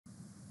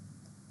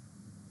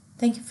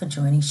Thank you for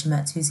joining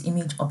Shimadzu's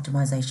Image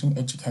Optimisation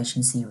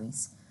Education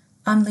Series.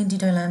 I'm Lindy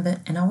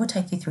Doe-Lambert and I will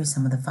take you through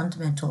some of the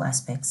fundamental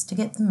aspects to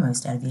get the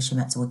most out of your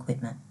Shimadzu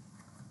equipment.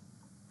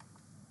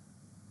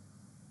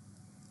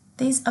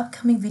 These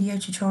upcoming video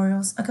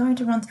tutorials are going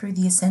to run through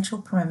the essential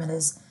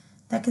parameters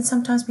that can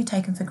sometimes be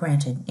taken for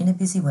granted in a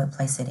busy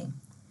workplace setting.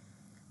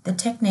 The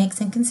techniques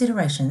and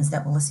considerations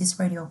that will assist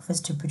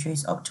radiographers to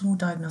produce optimal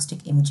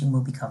diagnostic imaging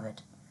will be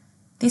covered.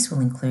 This will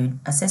include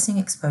assessing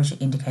exposure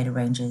indicator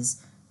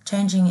ranges,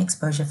 changing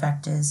exposure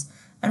factors,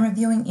 and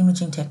reviewing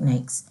imaging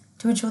techniques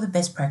to ensure the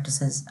best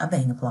practices are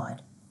being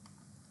applied.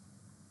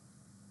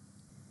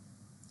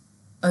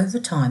 Over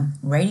time,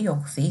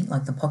 radiography,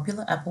 like the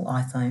popular Apple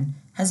iPhone,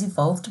 has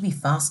evolved to be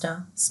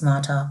faster,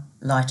 smarter,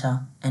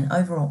 lighter, and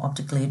overall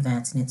optically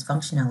advanced in its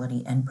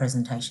functionality and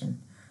presentation.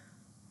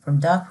 From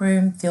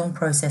darkroom film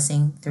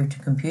processing through to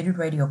computed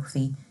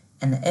radiography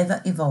and the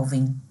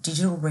ever-evolving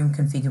digital room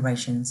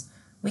configurations,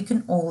 we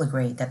can all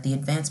agree that the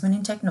advancement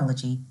in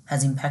technology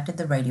has impacted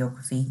the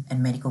radiography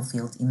and medical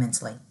fields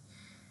immensely.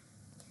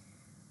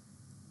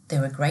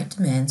 There are great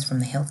demands from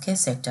the healthcare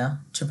sector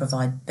to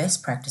provide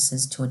best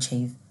practices to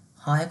achieve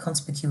higher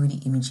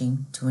conspicuity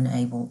imaging to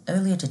enable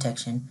earlier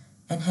detection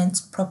and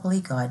hence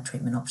properly guide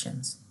treatment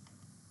options.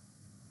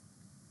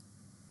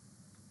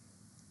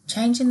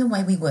 Change in the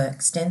way we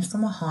work stems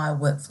from a higher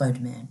workflow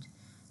demand.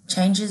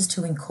 Changes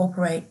to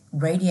incorporate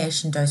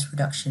radiation dose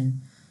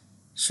reduction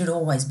should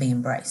always be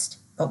embraced.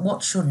 But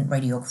what shouldn't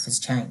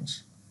radiographers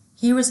change?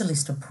 Here is a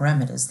list of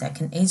parameters that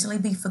can easily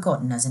be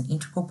forgotten as an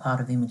integral part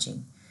of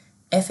imaging.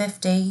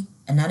 FFD,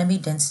 anatomy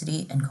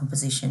density and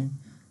composition,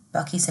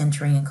 Bucky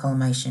centering and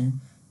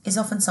collimation, is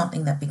often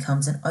something that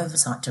becomes an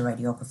oversight to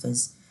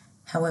radiographers.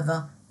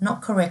 However,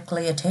 not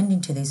correctly attending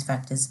to these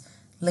factors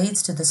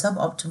leads to the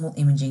suboptimal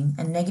imaging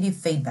and negative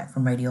feedback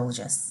from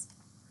radiologists.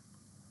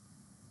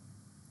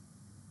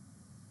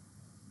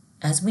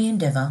 As we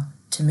endeavour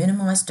to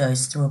minimise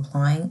dose through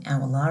applying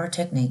our LARA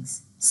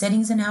techniques,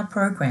 settings in our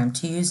program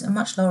to use a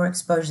much lower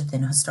exposure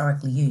than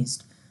historically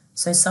used,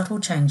 so subtle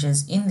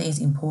changes in these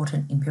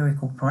important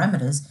empirical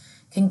parameters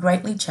can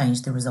greatly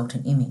change the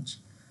resultant image.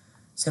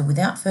 So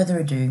without further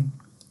ado,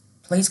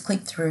 please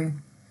click through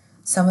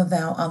some of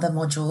our other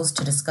modules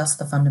to discuss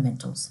the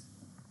fundamentals.